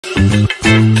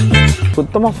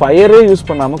சுத்தமாக ஃபயரே யூஸ்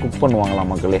பண்ணாமல் குக் பண்ணுவாங்களா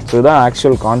மக்களே. ஸோ இதுதான்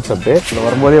ஆக்சுவல் கான்செப்ட். இதில்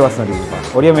வரும்போதே வாசனை அடிக்குதுப்பா.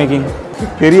 ஒடியா மேக்கிங்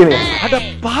தெரியலையா? அட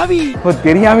பாவி, இப்போ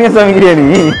தெரியாமையே சமைக்கிறியா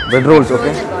நீ? Bread Rolle's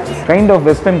okay, kind of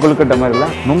western கொழுக்கட்டை மாதிரி இல்லை,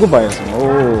 நுங்கு பாயாசம். ஓ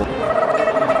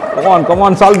கமான்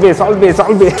கமான், சால்பே சால்பே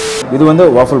சால்பே. இது வந்து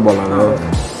வாஃபிள் பால்.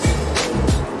 அது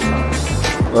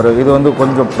ஒரு இது வந்து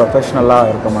கொஞ்சம்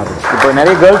ப்ரொஃபஷனலாக இருக்க மாதிரி. இப்போ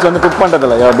நிறைய கேர்ள்ஸ் வந்து குக்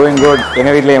பண்ணுறதில்ல. You are doing good.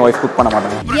 எங்கள் வீட்டில் என் ஒய்ஃப் குக் பண்ண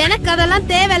மாட்டாங்க. எனக்கு அதெல்லாம்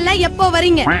தேவையில்லை. எப்போ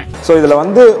வரீங்க? ஸோ இதில்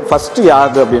வந்து ஃபர்ஸ்ட்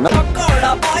யாரு அப்படின்னா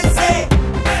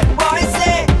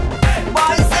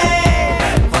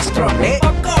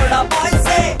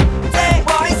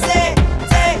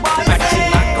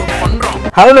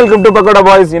hello welcome to pakoda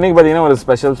boys. இன்னைக்கு பார்த்தீங்கன்னா ஒரு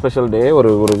ஸ்பெஷல் டே,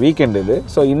 ஒரு வீக்கெண்ட் இது.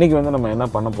 ஸோ இன்னைக்கு வந்து நம்ம என்ன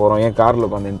பண்ண போகிறோம், ஏன் காரில்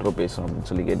உட்காந்து இன்ட்ரோ பேசணும் அப்படின்னு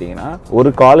சொல்லி கேட்டிங்கன்னா, ஒரு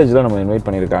காலேஜில் நம்ம இன்வைட்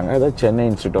பண்ணியிருக்காங்க. அதாவது சென்னை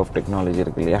இன்ஸ்டியூட் ஆஃப் டெக்னாலஜி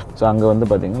இருக்கு இல்லையா. ஸோ அங்கே வந்து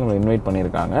பார்த்தீங்கன்னா நம்ம இன்வைட்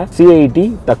பண்ணியிருக்காங்க. CIT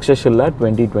Takshashila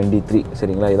 2023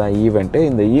 சரிங்களா. இதான் ஈவெண்ட்டு.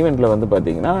 இந்த ஈவெண்ட்டில் வந்து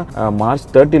பார்த்தீங்கன்னா மார்ச்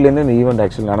 30லேருந்து இந்த ஈவெண்ட்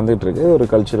ஆக்சுவலி நடந்துட்டு இருக்கு. ஒரு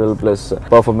cultural plus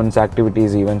performance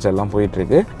activities events எல்லாம் போயிட்டு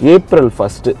இருக்கு. April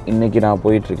 1 இன்னைக்கு நான்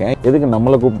போயிட்டு இருக்கேன். எதுக்கு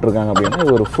நம்மளை கூப்பிட்டுருக்காங்க அப்படின்னா,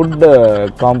 இது ஒரு ஃபுட்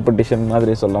காம்படிஷன் மாதிரி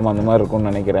சொல்லாம அந்த மாதிரி இருக்கும்னு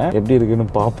நினைக்கிறேன். எப்படி இருக்குன்னு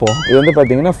பார்ப்போம். இது வந்து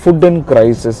பாத்தீங்கன்னா ஃபுட் அண்ட்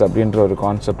கிரைசிஸ் அப்படின்ற ஒரு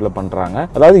கான்செப்ட்ல பண்றாங்க.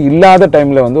 அதாவது இல்லாத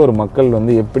டைம்ல வந்து ஒரு மக்கள்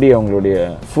வந்து எப்படி அவங்களுடைய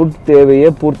ஃபுட் தேவையை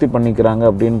பூர்த்தி பண்ணிக்கிறாங்க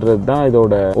அப்படின்றது தான்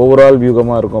இதோட ஓவரால்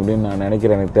வியூகமா இருக்கும் அப்படின்னு நான்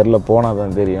நினைக்கிறேன். எனக்கு தெரியல,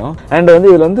 போனாதான் தெரியும். அண்ட் வந்து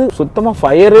இதுல வந்து சுத்தமா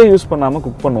ஃபயரே யூஸ் பண்ணாம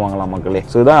குக் பண்ணுவாங்களா மக்களே.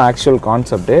 ஸோ இதுதான் ஆக்சுவல்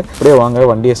கான்செப்ட். அப்படியே வாங்க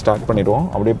வண்டியை ஸ்டார்ட் பண்ணிடுவோம்.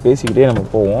 அப்படியே பேசிக்கிட்டே நம்ம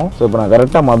போவோம். ஸோ இப்போ நான்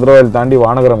கரெக்டாக மதுரையில் தாண்டி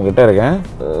வானகரம் கிட்ட இருக்கேன்.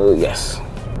 எஸ்,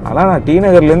 ஆனால் நான் டி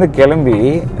நகர்லேருந்து கிளம்பி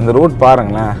இந்த ரூட்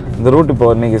பாருங்களேன். இந்த ரூட் இப்போ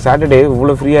இன்னைக்கு சாட்டர்டே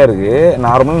இவ்வளோ ஃப்ரீயாக இருக்குது.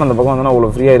 நார்மலாக அந்த பக்கம் வந்தோன்னா அவ்வளோ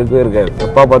ஃப்ரீயாக இருக்கவே இருக்காது.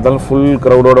 எப்போ பார்த்தாலும் ஃபுல்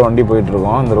க்ரௌடோட வண்டி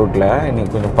போயிட்டுருக்கோம் இந்த ரூட்டில்.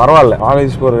 இன்னைக்கு கொஞ்சம் பரவாயில்ல.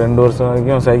 காலேஜ் போகிற 2 வருஷம்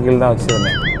வரைக்கும் சைக்கிள் தான்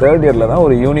வச்சுருந்தேன். 3rd இயரில் தான்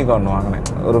ஒரு யூனிகார்ன் வாங்கினேன்.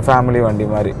 ஒரு ஃபேமிலி வண்டி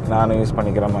மாதிரி, நானும் யூஸ்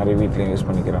பண்ணிக்கிற மாதிரி, வீட்லேயும் யூஸ்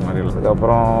பண்ணிக்கிற மாதிரி.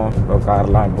 அதுக்கப்புறம் இப்போ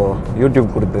கார்லாம் இப்போது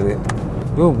யூடியூப் கொடுத்தது.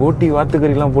 போட்டி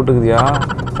வாத்துக்கறிலாம் போட்டுக்குதியா,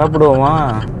 சாப்பிடுவோமா?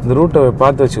 இந்த ரூட்டை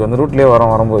பார்த்து வச்சுக்கோ. அந்த ரூட்லேயே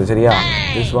வரும்போது சரியா.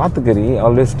 திஸ் வாத்துக்கறி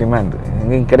ஆல்வேஸ் டிமாண்ட்,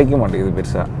 எங்கேயும் கிடைக்க மாட்டேங்குது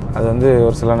பெருசாக. அது வந்து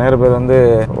ஒரு சில நேரம் பேர் வந்து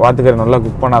வாத்துக்கறி நல்லா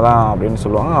குக் பண்ணாதான் அப்படின்னு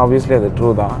சொல்லுவாங்க. ஆப்வியஸ்லி அது ட்ரூ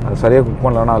தான். அது சரியாக குக்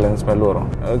பண்ணலன்னா அதுலேருந்து ஸ்மெல் வரும்.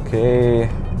 ஓகே,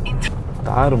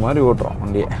 தாறு மாதிரி ஓட்டுறோம்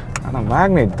வண்டியை. ஆனால்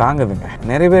மேக்னெட் தாங்குதுங்க.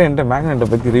 நிறைய பேர் என்கிட்ட மேக்னெட்டை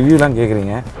பற்றி ரிவ்யூலாம்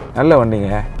கேட்குறீங்க. நல்ல வண்டிங்க,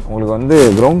 உங்களுக்கு வந்து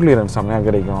கிரவுண்ட் கிளியரன்ஸ் செம்மையாக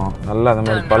கிடைக்கும். நல்லா அந்த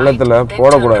மாதிரி பள்ளத்தில்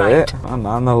போடக்கூடாது.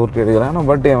 நான் தான் ஊருக்கு எடுக்கிறேன். ஆனால்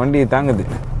பட் என் வண்டி தாங்குது,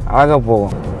 அழகாக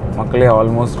போகும். மக்களே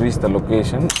almost reach the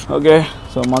location. Okay,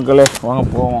 so மக்களே வாங்க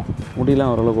போவோம்.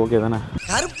 முடியலாம் ஓரளவுக்கு ஓகே தானே?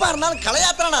 கருப்பா இருந்தாலும்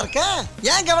கலையாத்திரனா இருக்க,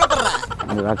 ஏன் கவலைப்படுற?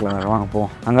 அந்த காட்டில் வாங்க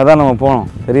போவோம். அங்கே தான் நம்ம போகணும்.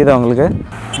 தெரியுதா உங்களுக்கு?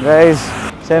 Guys,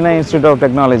 Chennai institute of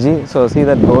technology. So see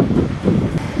that board.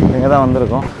 இங்கே தான்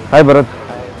வந்திருக்கோம். ஹாய் பரத்,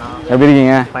 எப்படி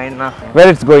இருக்கீங்க? ஃபைன்ண்ணா. வேர்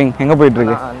இட்ஸ் கோயிங்? எங்கே போயிட்டு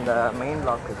இருக்கு? அந்த மெயின்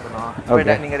பிளாக் இருக்குண்ணா.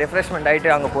 ஓகே, நீங்கள் ரெஃப்ரெஷ்மெண்ட் ஆகிட்டு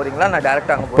அங்கே போகிறீங்களா? நான்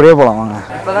டேரெக்டாக அங்கே அப்படியே போகலாம் வாங்க.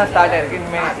 இப்போ தான் ஸ்டார்ட் ஆயிருக்கு.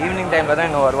 இனிமேல் ஈவினிங் டைமில் தான்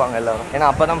இன்னும் வருவாங்க எல்லாரும். ஏன்னா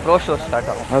அப்போ தான் ப்ரோ ஷோ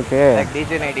ஸ்டார்ட் ஆகும். Okay, like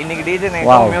DJ night. இன்னைக்கு டிஜே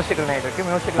நைட், மியூசிக்கல் நைட் இருக்குது.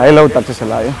 Musical I love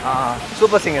Takshashila.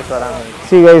 Super singers வராங்க.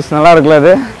 சி கைஸ், நல்லா இருக்குல்ல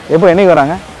அது? எப்போ என்னைக்கு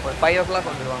வராங்க? ஒரு 5 o'clock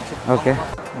வந்துடுவாங்க. ஓகே,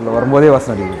 உள்ள வரும்போதே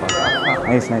வாசனை அடிக்குதுப்பா.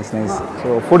 Nice nice nice. So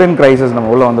food and crisis நம்ம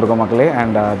உள்ளே வந்திருக்கோம் மக்களே.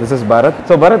 And this is Bharat.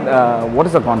 So Bharat, what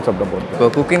is the concept about? இப்போ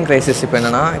குக்கிங் கிரைசிஸ் இப்போ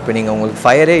என்னன்னா, இப்போ நீங்கள் உங்களுக்கு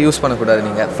ஃபயரே யூஸ் பண்ணக்கூடாது.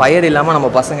 நீங்கள் ஃபயர் இல்லாமல் நம்ம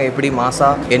பசங்க எப்படி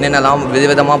மாசாக என்னென்னலாம்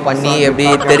விதவிதமாக பண்ணி எப்படி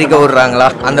தெரிக்க விடுறாங்களா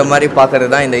அந்த மாதிரி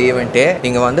பார்க்கறது தான் இந்த ஈவெண்ட்டு.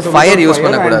 நீங்கள் வந்து ஃபயர் யூஸ்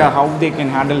பண்ணக்கூடாது. How they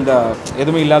can handle the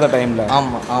எதுவுமே இல்லாத டைமில்.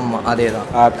 ஆமாம் அதே தான்.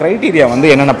 க்ரைட்டீரியா வந்து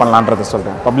என்னென்ன பண்ணலான்றதை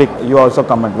சொல்கிறேன். Public you also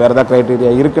comment. வேறு ஏதாவது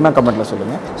க்ரைட்டீரியா இருக்குன்னா கமெண்ட்டில்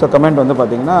சொல்லுங்கள். ஸோ கமெண்ட் வந்து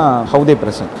பார்த்தீங்கன்னா how they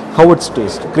present, how it's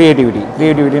taste,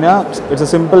 கிரியேட்டிவிட்டினா it's a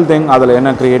simple thing. அதில் என்ன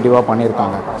க்ரியேட்டிவாக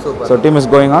பண்ணியிருக்காங்க. So team is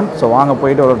going on. So வாங்க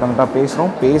போயிட்டு ஒருத்தவங்கிட்ட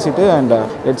பேசுகிறோம். பேசிட்டு and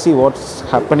let's see what's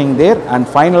happening there. And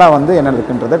ஃபைனலாக வந்து என்ன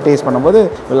இருக்குன்றதை டேஸ்ட் பண்ணும்போது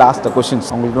will ask the questions.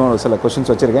 உங்களுக்கும் ஒரு சில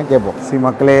கொஷின்ஸ் வச்சுருக்கேன், கேட்போம். சி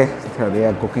மக்களே, they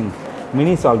are cooking.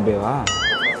 Mini சால்பேவா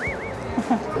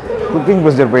cooking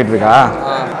procedure போயிட்டுருக்கா?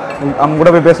 அவங்க கூட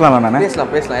போய் பேசலாம்.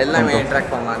 நான் பேசலாம் எல்லாமே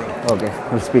இன்ட்ராக்ட் பண்ணலாம். Okay,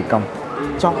 will speak. Come.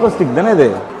 Chocolate stick தானே இது?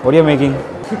 ஒடியா மேக்கிங்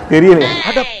தெரியலையா?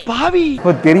 அட பாவி,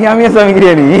 இப்போ தெரியாமையே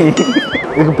சமைக்கிறியா நீ?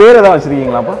 இதுக்கு பேர் எதாவது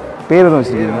வச்சுருக்கீங்களாப்பா? பேர் எதுவும்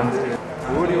வச்சுருக்கீங்களா?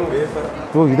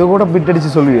 ஓ, இதை கூட பிட் அடிச்சு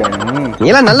சொல்லுவியா நீ?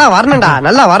 எல்லாம் நல்லா வரணும்டா,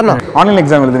 நல்லா வரணும். ஆன்லைன்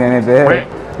எக்ஸாம் எழுதுனேன் நேற்று.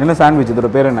 என்ன சாண்ட்விச்? இதோட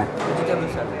பேர் என்ன?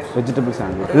 Vegetable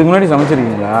sandwich. இதுக்கு முன்னாடி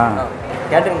சமைச்சிருக்கீங்களா?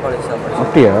 Catering college sir.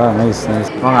 அப்படியா? Nice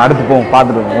nice. வாங்க அடுத்து போவோம்,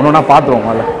 பார்த்துட்டு ஒன்று ஒன்றா பார்த்துருவோம்.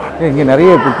 அதில் இங்கே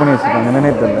நிறைய குக் பண்ணி வச்சுருக்காங்க,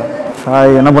 என்னன்னே தெரியல.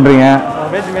 ஹாய், என்ன பண்ணுறீங்க?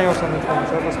 வெஜ் மேயோ சாண்ட்விச் பண்ணுங்க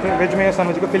sir. First veg Mayo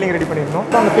சாண்ட்விச்சுக்கு filling ready பண்ணிடணும்.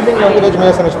 அந்த ஃபில்லிங்ல வந்து வெஜ்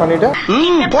மேயோ சாண்ட்விச் பண்ணிட்டு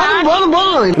போதும்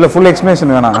இல்லை ஃபுல்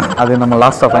எக்ஸ்பிளேஷன் வேணாம், அது நம்ம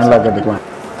லாஸ்ட்டாக ஃபைனலாக கேட்டுக்கலாம்.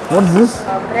 Watts this?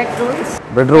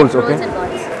 Bread Rolle's. Okay,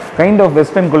 kind of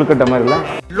western கொழுக்கட்டை மாதிரி இல்லை,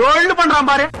 ரோல் பண்றான்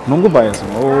பாரு. நுங்கு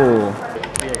பாயாசம். ஓ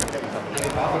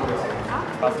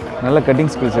நல்ல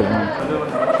கட்டிங் ஸ்கில்ஸ் இருக்கு.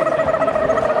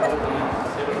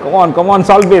 Come on,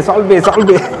 salt bay.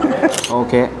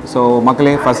 Okay, so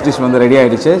மக்களே ஃபர்ஸ்ட் டிஷ் வந்து ரெடி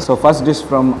ஆயிடுச்சு. So first dish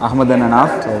from Ahmed and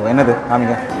enough. So என்னது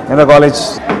காமிங்க, எந்த காலேஜ்?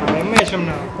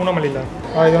 எம்ஏஎஸ்எம்னா பூனமல்லியில்.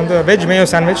 இது வந்து veg Mayo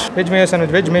sandwich. Veg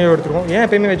Mayo எடுத்துருக்கோம். ஏன்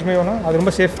எப்பயுமே வெஜ் மேயோனா அது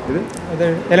ரொம்ப சேஃப்.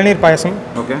 இது இளநீர் பாயசம்.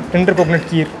 ஓகே. டெண்டர் கோகனட்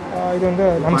கீர். இது வந்து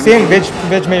நம்ம சேம்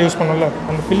வெஜ் மேயோ யூஸ் பண்ணோம்ல,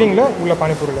 அந்த ஃபில்லிங்கில் உள்ள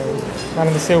பானிபூரியில் நான்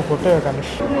இந்த சேவ் போட்டு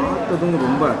காமிச்சு. பார்த்தது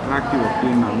ரொம்ப அட்ராக்டிவ்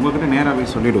அப்படின்னு உங்கள்கிட்ட நேராகவே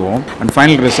சொல்லிவிடுவோம். And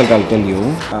final result I'll tell you.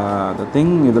 The thing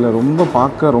இதில் ரொம்ப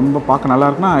பார்க்க நல்லா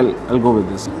இருக்குன்னா I'll go with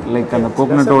this. Like அந்த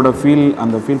கோகனட்டோட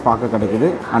அந்த ஃபீல் பார்க்க கிடைக்குது.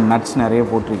 அண்ட் நட்ஸ் நிறைய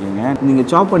போட்டிருக்கீங்க. நீங்கள்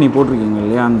சாப் பண்ணி போட்டிருக்கீங்க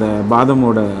இல்லையா, அந்த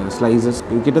பாதமோட ஸ்லைசஸ்,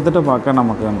 இது கிட்டத்தட்ட பார்க்க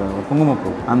நமக்கு அந்த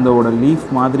குங்குமப்பூ அந்தோட லீஃப்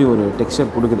மாதிரி ஒரு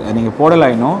டெக்ஸ்சர் கொடுக்குது. நீங்கள்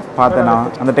போடலாயினோ பார்த்தேன்னா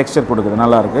அந்த டெக்ஸ்சர் கொடுக்குது,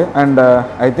 நல்லாயிருக்கு. And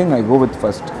I think I go with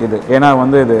first இது. ஏன்னா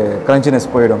வந்து இது கிரன்ச்சினஸ்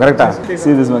போயிடும். கரெக்டாக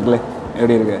see this மக்களே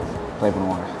எப்படி இருக்கு, ட்ரை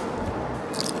பண்ணுவாங்க.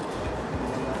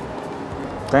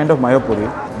 Kind of mayo puri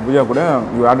Pooja கூட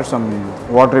you added some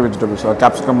watery vegetables,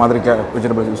 capsicum மாதிரி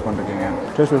வெஜிடபிள்ஸ் யூஸ் பண்ணிருக்கீங்க.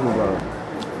 டேஸ்ட் சூப்பராக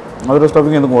அதோட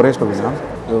ஸ்டஃபிங் எதுக்கும் ஒரே ஸ்டஃபிங் தான்.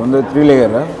 இது வந்து 3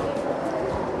 லேயர்.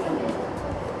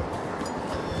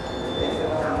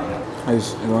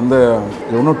 இது வந்து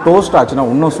இது இன்னும் டோஸ்ட் ஆச்சுன்னா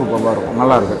இன்னும் சூப்பராக இருக்கும்,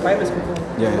 நல்லாயிருக்கு.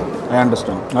 I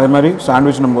understand. அதே மாதிரி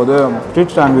சாண்ட்விச்னும் போது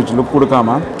ஸ்ட்ரீட் சாண்ட்விச் லுக்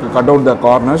கொடுக்காம கட் அவுட் த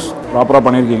கார்னர்ஸ் ப்ராப்பராக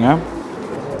பண்ணியிருக்கீங்க.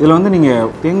 இதில் வந்து நீங்கள்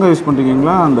தேங்காய் யூஸ்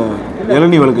பண்ணுறீங்களா, அந்த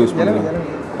இளநீ வழுக்க யூஸ் பண்ணுறீங்க?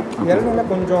 இளநீல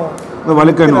கொஞ்சம்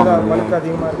வழுக்க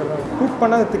அதிகமாக இருக்கிறது குக்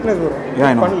பண்ணால் திக்னஸ்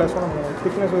வரும். பண்ணல ஸோ நம்ம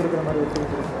திக்னஸ் இருக்கிற மாதிரி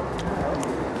வச்சுருக்கோம்.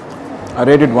 I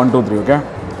rate it 1, 2, 3. Okay,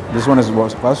 this one is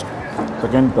first,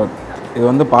 second, third. இது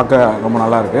வந்து பார்க்க ரொம்ப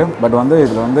நல்லாயிருக்கு. பட் வந்து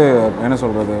இதில் வந்து என்ன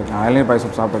சொல்கிறது, நான் இளநீர்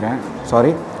பாயசம் சாப்பிட்ருக்கேன்,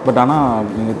 சாரி. பட் ஆனால்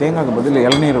நீங்கள் தேங்காய்க்கு பதில்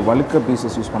இளநீர் வழுக்க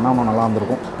பீசஸ் யூஸ் பண்ணாமல் நல்லா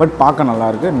இருந்திருக்கும். பட் பார்க்க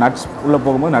நல்லாயிருக்கு. நட்ஸ் உள்ளே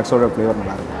போகும்போது நட்ஸோட ஃப்ளேவர்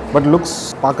நல்லாயிருக்கு. பட் லுக்ஸ்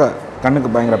பார்க்க கண்ணுக்கு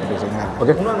பயங்கர பிடிச்சிங்க.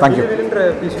 Okay, thank you.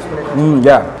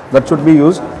 Yeah, that should be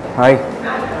use. Hi,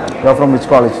 you from which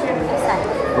college?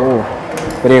 ஓ,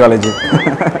 பெரிய காலேஜ்.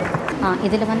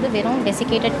 இதில் வந்து வெறும்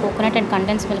desiccated coconut and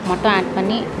condense milk மட்டும் ஆட்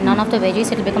பண்ணி none of the veggies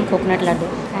it will become coconut laddu.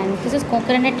 And this is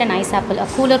coconut and ice apple, a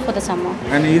cooler for the summer.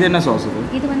 And இது என்ன sauce இது?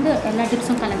 இது வந்து எல்லா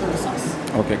டிப்ஸும் கலந்த ஒரு sauce.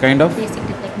 Okay, kind of basic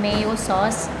tip like Mayo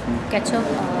sauce, ketchup,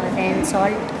 then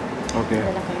salt. Okay,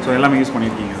 so எல்லாமே use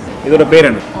பண்ணியிருக்கீங்க. இதோட பேர்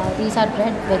என்ன? These are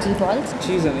bread veggie balls.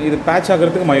 Cheese. இது பேட்ச்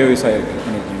ஆகிறதுக்கு மயோ யூஸ் ஆகிருக்கு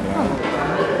பண்ணியிருக்கீங்களா?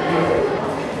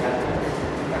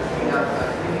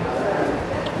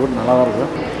 குட், நல்லா தான் இருக்குது.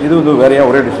 இது வந்து வேறையா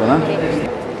ஒரே டிஷ் தானே?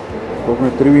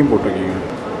 கோகனட் திருவியும் போட்டிருக்கீங்க.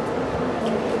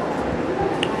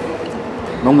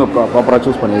 நொங்க ப்ராப்பராக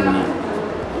சூஸ் பண்ணியிருக்கீங்க,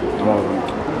 நல்லாயிருக்கும்.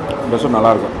 ட்ரெஸ்ஸும்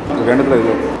நல்லாயிருக்கும். ரெண்டுத்தில்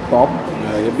இது டாப்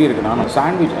எப்படி இருக்குன்னா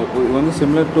சாண்ட்விச் இது வந்து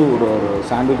சிமிலர் டு ஒரு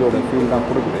சாண்ட்விச்சோட ஃபீல் தான்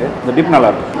கொடுக்குது. இந்த டிப்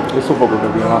நல்லாயிருக்கும். இது சூப்பர் குட்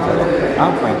அப்படின்னா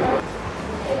சொல்லலாம். ஃபைன்.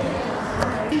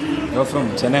 யோ ஃப்ரம்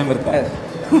சென்னை இருக்கா?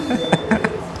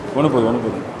 ஒன்று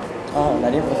போகுது.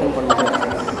 நிறைய ப்ரெசென்ட் பண்ணுறேன்.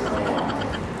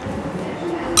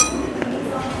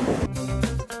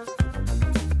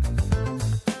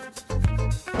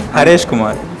 ஹரேஷ்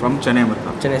குமார் ஃப்ரம் சென்னை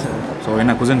இருக்கா? சென்னை சார். ஸோ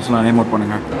என்ன குசின்ஸ்லாம் நேம் அவுட்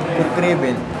பண்ணுங்கள். குக்கரே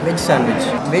வெஜ் சாண்ட்விச்,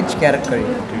 வெஜ் கேரட் கறி.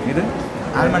 இது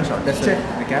ஆல்மண்ட் ஷாட்.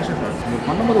 இந்த கேஷ்யூ ஷாட். இது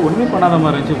பண்ணும்போது ஒன்றுமே பண்ணாத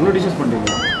மாதிரி இருந்துச்சு. இவ்வளோ டிஷஸ் பண்ணுறீங்க.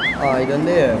 இது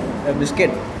வந்து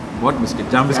biscuit. What biscuit?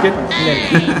 Jam biscuit?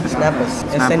 ஸ்னாப்பர்ஸ்,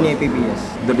 SNAPPS.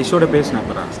 இந்த டிஷ்ஷோட பேர்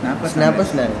ஸ்னாப்பரா?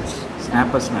 Snapper sandwich.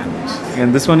 Snapper sandwich. And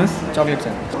this one is? Chocolate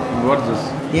sandwich. What's this?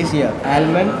 ACR.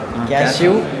 Almond,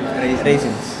 cashew,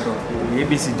 raisins.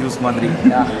 ABC juice மாதிரி.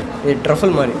 இது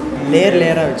ட்ரஃபிள் மாதிரி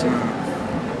லேயராக வச்சு.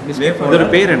 இதோட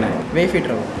பேர் என்ன? வேஃபி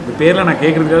ட்ரஃபிள். இந்த பேரில் நான்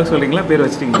கேட்குறதுக்காக சொல்கிறீங்களா, பேர்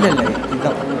வச்சிட்டீங்களா? இல்லை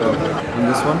இதுதான். And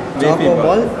this one? சாக்கோ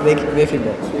பால், வேஃபி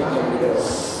பால்.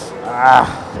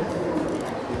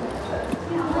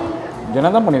 என்ன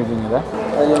தான் பண்ணியிருக்கீங்க இதை?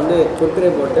 அதில் வந்து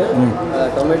குர்குரே போட்டு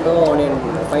டொமேட்டோ ஆனியன்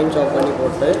ஃபைன் சாப் பண்ணி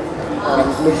போட்டு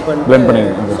மிக்ஸ் Blend பண்ணி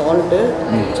பண்ணிருக்கீங்க. Salt,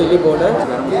 chilli powder,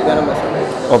 garam masala.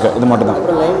 Okay, இது மட்டும் தான்.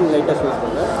 அப்புறம் லைம் லைட்டாக யூஸ்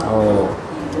பண்ணேன்.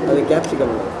 அது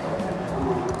capsicum.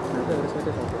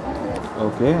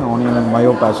 Okay, onion and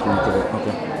mayo paste இருக்குது.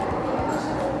 ஓகே,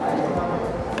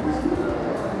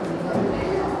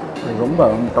 ரொம்ப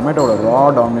டொமேட்டோட ரா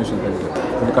டாமினேஷன் தெரியுது.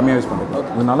 கொஞ்சம் கம்மியாக யூஸ் பண்ணுறது.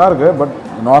 இது நல்லாயிருக்கு. பட்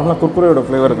நார்மலாக குர்குரேயோட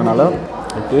ஃப்ளேவர் இருக்கனால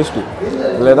டேஸ்ட்டு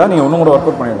இதில் தான் நீங்கள் இன்னும் கூட ஒர்க்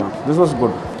அவுட் பண்ணிடலாம். This was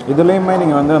good. இதுலேயுமே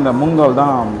நீங்கள் வந்து அந்த மூங்கால்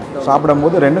தான்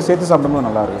சாப்பிடும்போது ரெண்டும் சேர்த்து சாப்பிடும்போது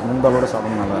நல்லாயிருக்கு. மூங்காலோட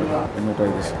சாப்பிடும் நல்லாயிருக்கு. என்ன try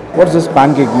this. Watts this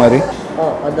pan cake மாதிரி?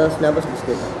 அதுதான் ஸ்னாப்பர்ஸ்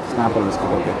பிஸ்கெட். Snapper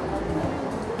biscuit. ஓகே,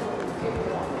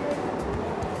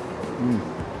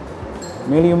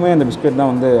 மேலேயுமே அந்த பிஸ்கெட்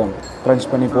தான் வந்து க்ரன்ச்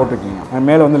பண்ணி போட்டிருக்கீங்க. அண்ட்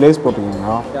மேலே வந்து லேஸ்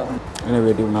போட்டிருக்கீங்களா?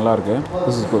 இனோவேட்டிவ், நல்லாயிருக்கு.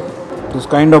 This is good. This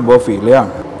kind of barfi இல்லையா?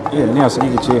 என்ன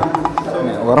அசனிக்குச்சு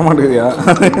வரமாட்டேங்குதியா?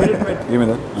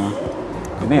 இனிமேதான்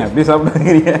என்ன எப்படி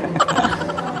சாப்பிடுறீங்க?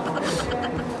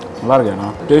 நல்லா இருக்கேண்ணா.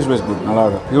 டேஸ்ட் வைஸ் குட், நல்லா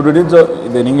இருக்கு. You did it.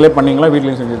 இது நீங்களே பண்ணீங்களா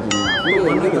வீட்லேயும் செஞ்சுருக்கீங்க?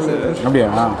 அப்படியா?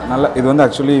 நல்ல இது வந்து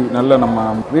ஆக்சுவலி நல்ல நம்ம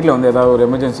வீட்டில் வந்து ஏதாவது ஒரு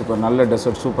எமர்ஜென்சிக்கு ஒரு நல்ல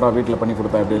டெசர்ட் சூப்பராக வீட்டில் பண்ணி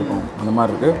கொடுத்தா எப்படி இருக்கும் அந்த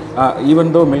மாதிரி இருக்குது.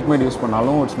 Even though milk mat use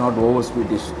பண்ணாலும் இட்ஸ் நாட் ஓவர்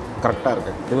ஸ்வீட்டிஷ், கரெக்டாக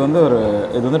இருக்குது.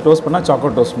 இது வந்து டோஸ்ட் பண்ணால்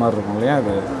சாக்லேட் டோஸ்ட் மாதிரி இருக்கும் இல்லையா?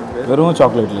 அது வெறும்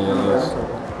சாக்லேட் இல்லையா?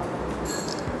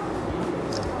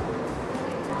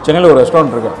 சென்னையில் ஒரு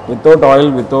ரெஸ்டாரண்ட் இருக்குது, வித்தவுட் ஆயில்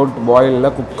வித்தவுட் பாயிலில்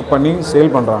குக் பண்ணி சேல்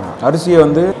பண்ணுறாங்க. அரிசியை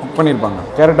வந்து குக் பண்ணியிருப்பாங்க,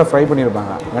 கேரட்டை ஃப்ரை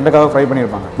பண்ணியிருப்பாங்க, வெண்டைக்காவை ஃப்ரை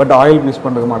பண்ணியிருப்பாங்க, பட் ஆயில் யூஸ்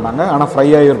பண்ணிருக்க மாட்டாங்க. ஆனால்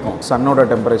ஃப்ரையாக இருக்கும். சன்னோட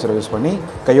டெம்பரேச்சரை யூஸ் பண்ணி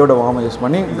கையோட வார்மை யூஸ்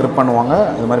பண்ணி கிரிப் பண்ணுவாங்க.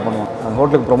 இது மாதிரி பண்ணுவாங்க. அந்த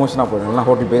ஹோட்டலுக்கு ப்ரொமோஷனாக போயிடும், எல்லாம்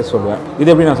ஹோட்டல் பேர் சொல்லுவேன். இது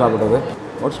எப்படி நான் சாப்பிட்றது?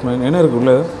 வாட்ஸ் மெயின் என்ன இருக்குது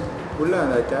உள்ளே? உள்ள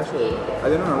அந்த கேஷ்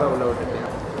அது இன்னும் நல்லா உள்ள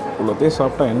விட்டுட்டேன். உள்ள போய்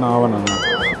சாப்பிட்டா என்ன ஆகும்? நான்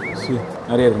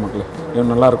நிறைய இருக்குது மக்கள்.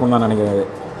 இது நல்லா இருக்கும்னு நான்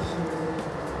நினைக்கிறேன்.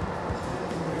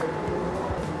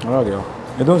 நல்லா இருக்கியா?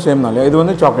 இதுவும் சேம் தான் இல்லையா? இது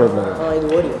வந்து சாக்லேட்டில்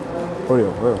இருக்குது.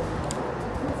 ஓரியோ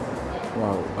வா.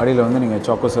 அடியில் வந்து நீங்கள்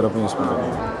சாக்கோ சிரப்பும் யூஸ்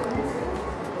பண்ணுறீங்க.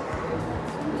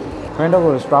 கைண்ட் ஆஃப்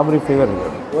ஒரு ஸ்ட்ராபெரி ஃப்ளேவர்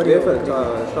இருக்குது.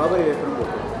 Strawberry wafer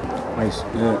nice.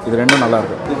 இது ரெண்டும் நல்லா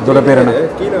இருக்குது. இதோட பேர் என்ன?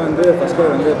 கீழே வந்து ஃபர்ஸ்ட்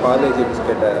லேயர் வந்து பார்லேஜி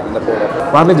பிஸ்கெட் அந்த பவுடர்.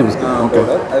 பார்லேஜி பிஸ்கெட். ஓகே.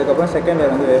 அதுக்கப்புறம் செகண்ட்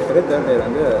லேயர் வந்து வேஃபர், தேர்ட் லேயர்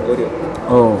வந்து ஓரியோ.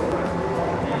 ஓ.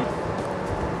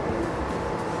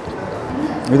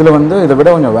 இதில் வந்து இதை விட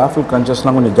கொஞ்சம் வேஃபில்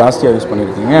கிரன்ச்சஸ்லாம் கொஞ்சம் ஜாஸ்தியாக யூஸ்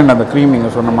பண்ணியிருக்கீங்க. அண்ட் அந்த க்ரீம்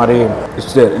நீங்கள் சொன்ன மாதிரி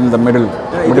இட்ஸ் தேர் இந்த மிடில்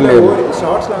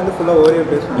ஷார்ட்ஸில் வந்து ஃபுல்லாக ஓரியோ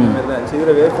பேஸ் பண்ணி மாதிரி தான் இருந்துச்சு.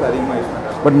 இதில் வேஃபர் அதிகமாக யூஸ்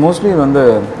பண்ணுறாங்க. பட் மோஸ்ட்லி இது வந்து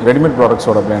ரெடிமேட்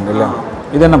ப்ராடக்ட்ஸோட பிராண்ட் இல்லை.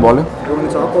 இது என்ன பால்? இது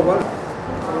வந்து சாக்கோ பால்.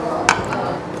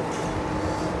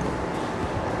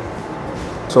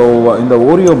 ஸோ இந்த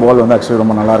ஓரியோ பால் வந்து ஆக்சுவலி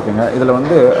ரொம்ப நல்லா இருக்குங்க. இதில்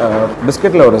வந்து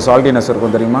பிஸ்கெட்டில் ஒரு சால்ட்டினஸ்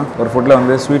இருக்கும் தெரியுமா? ஒரு ஃபுட்டில்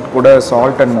வந்து ஸ்வீட் கூட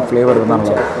சால்ட் அண்ட் ஃப்ளேவர் இருந்தால்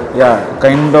நல்லா யா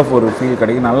கைண்ட் ஆஃப் ஒரு ஃபீல்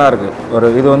கிடைக்கும். நல்லா இருக்குது. ஒரு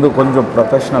இது வந்து கொஞ்சம்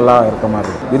ப்ரொஃபஷ்னலாக இருக்க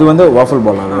மாதிரி இருக்குது. இது வந்து வாஃபிள்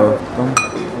பால். அது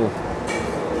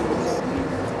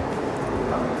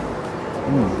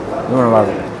இது நல்லா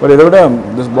இருக்கும். பட் இதை விட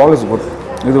திஸ் பால் இஸ் குட்.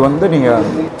 இது வந்து நீங்கள்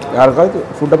யாருக்காவது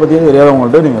ஃபுட்டை பற்றியே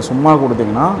தெரியாதவங்கள்ட்ட நீங்கள் சும்மா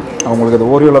கொடுத்தீங்கன்னா அவங்களுக்கு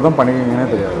இது ஓரியோவில் தான் பண்ணிக்கிங்கன்னே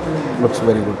தெரியாது. Looks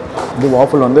very good. இது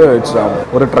வாஃபிள் வந்து இட்ஸ்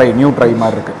ஒரு நியூ ட்ரை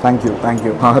மாதிரி இருக்குது. தேங்க்யூ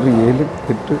 6 7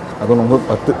 8 அதுவும் 9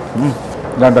 10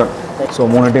 டாக்டர். ஸோ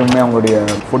 3 டீமுமே அவங்களுடைய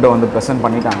ஃபுட்டை வந்து ப்ரெசென்ட்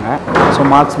பண்ணிட்டாங்க. ஸோ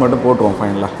மார்க்ஸ் மட்டும் போட்டுருவோம்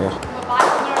ஃபைனலாக.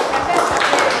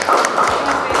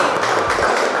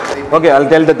 Okay, I'll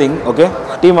tell the thing. Okay,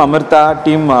 team Amirtha,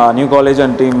 team New College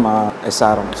and team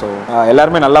SRM. So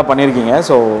எல்லாருமே நல்லா பண்ணியிருக்கீங்க.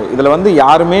 ஸோ இதில் வந்து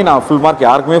யாருமே நான் ஃபுல் மார்க்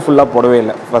யாருக்குமே ஃபுல்லாக போடவே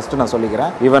இல்லை. ஃபஸ்ட்டு நான் சொல்லிக்கிறேன்.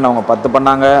 ஈவன் அவங்க 10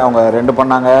 பண்ணாங்க, அவங்க 2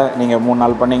 பண்ணாங்க, நீங்கள் 3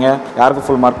 நாள் பண்ணீங்க, யாருக்கும்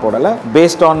ஃபுல் மார்க் போடலை.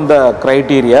 Based on the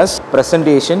criterias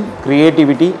presentation,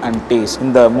 creativity and taste,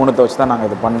 இந்த 3 வச்சு தான்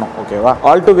நாங்கள் இது பண்ணோம். ஓகேவா?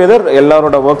 ஆல் டுகெதர்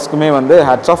எல்லாரோட ஒர்க்ஸ்க்குமே வந்து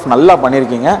ஹேட்ஸ் ஆஃப், நல்லா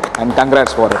பண்ணியிருக்கீங்க and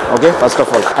congrats for it. Okay, first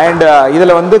of all. And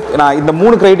இதில் வந்து நான் இந்த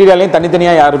 3 க்ரைட்டீரியாலையும்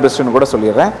தனித்தனியாக யார் பெஸ்ட் கூட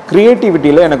சொல்லிடுறேன்.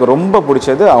 கிரியேட்டிவிட்டியில் எனக்கு ரொம்ப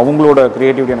பிடிச்சது, அவங்களோட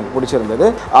கிரியேட்டிவிட்டி எனக்கு பிடிச்சிருந்தது.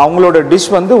 அவங்களோட டிஷ்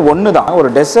வந்து ஒன்று தான், ஒரு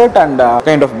டெசர்ட் அண்ட்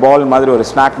கைண்ட் ஆஃப் பால் மாதிரி ஒரு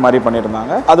ஸ்நாக் மாதிரி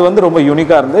பண்ணியிருந்தாங்க. அது வந்து ரொம்ப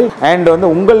யூனிக்காக இருந்தது. அண்ட் வந்து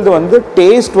உங்களது வந்து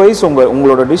டேஸ்ட் வைஸ்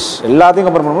உங்களோட டிஷ் எல்லாத்தையும்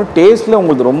கம்பேர் பண்ணும்போது டேஸ்ட்டில்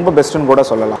உங்களுக்கு ரொம்ப பெஸ்ட்டுன்னு கூட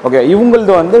சொல்லலாம். ஓகே,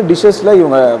 இவங்களது வந்து டிஷ்ஷஸில்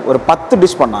இவங்க ஒரு 10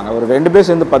 டிஷ் பண்ணாங்க. ஒரு 2 பேர்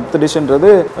சேர்ந்து 10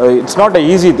 டிஷ்ன்றது it's not a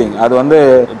easy thing. அது வந்து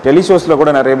டெலிஷோஸில் கூட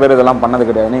நிறைய பேர் இதெல்லாம் பண்ணது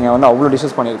கிடையாது. நீங்கள் வந்து அவ்வளோ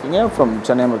டிஷ்ஷஸ் பண்ணியிருக்கீங்க from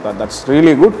Chennai Amrita. That's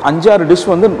really good. 5-6 dish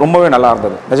வந்து ரொம்பவே நல்லா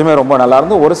இருந்தது. நிஜமே ரொம்ப நல்லா இருந்தது.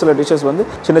 ஒரு சில டிஷஸ் வந்து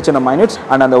சின்ன மைனட்ஸ்.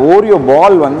 அண்ட் அந்த ஓரியோ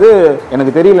பால் வந்து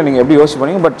எனக்கு தெரியல நீங்கள் எப்படி யோசிச்சு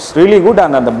பண்ணீங்க, பட் ரியலி குட்.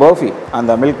 அண்ட் அந்த பர்ஃபி,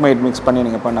 அந்த மில்க் மேட் மிக்ஸ் பண்ணி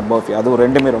நீங்கள் பண்ண பர்ஃபி, அது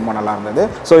ரெண்டுமே ரொம்ப நல்லா இருந்தது.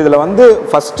 ஸோ இதில் வந்து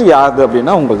ஃபஸ்ட்டு யாரு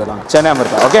அப்படின்னா உங்களுக்கு தான், சென்னை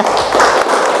அமிர்தா. ஓகே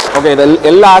ஓகே, இது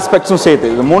எல்லா ஆஸ்பெக்ட்ஸும்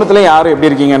சேர்த்து இது 3த்துலையும் யார் எப்படி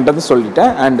இருக்கீங்கன்றது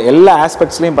சொல்லிட்டேன். அண்ட் எல்லா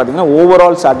ஆஸ்பெக்ட்ஸ்லையும் பார்த்தீங்கன்னா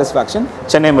ஓவரால் சாட்டிஸ்ஃபேக்ஷன்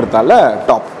சென்னை அமிர்தாவில்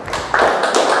டாப்.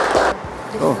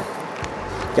 ஓ,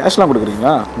 கேஷ்லாம்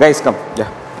கொடுக்குறீங்களா? Guys come. Yeah,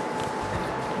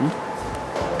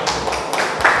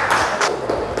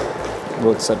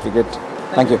 both certificate.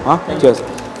 Thank you. Cheers.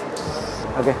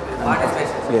 Okay.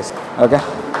 Yes. Okay.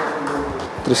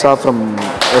 Trisha from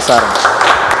SRM.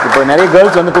 இப்போ நிறைய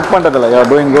கேர்ள்ஸ் வந்து குக் பண்ணுறதில்ல. You are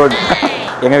doing good.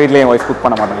 எங்கள் வீட்டில் என் ஒய்ஃப் குக்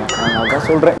பண்ண மாட்டாங்க. நான் தான்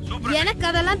சொல்கிறேன். எனக்கு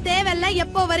அதெல்லாம் தேவையில்ல.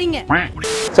 எப்போ வரீங்க?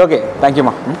 It's okay.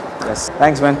 தேங்க்யூமா. S,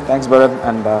 thanks man. Thanks brother.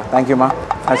 And தேங்க்யூமா.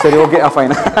 சரி, okay,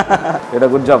 fine. It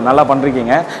good job. நல்லா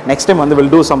பண்ணுறீங்க. நெக்ஸ்ட் டைம் வந்து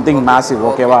வில் டூ சம்திங் மேசிவ்.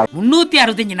 ஓகேவா?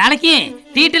 365 நாளைக்கு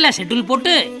டீட்டெயிலாக ஷெட்யூல்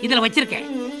போட்டு இதில் வச்சிருக்கேன்.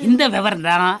 இந்த விவரம்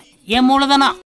தானா என் மூலதானா?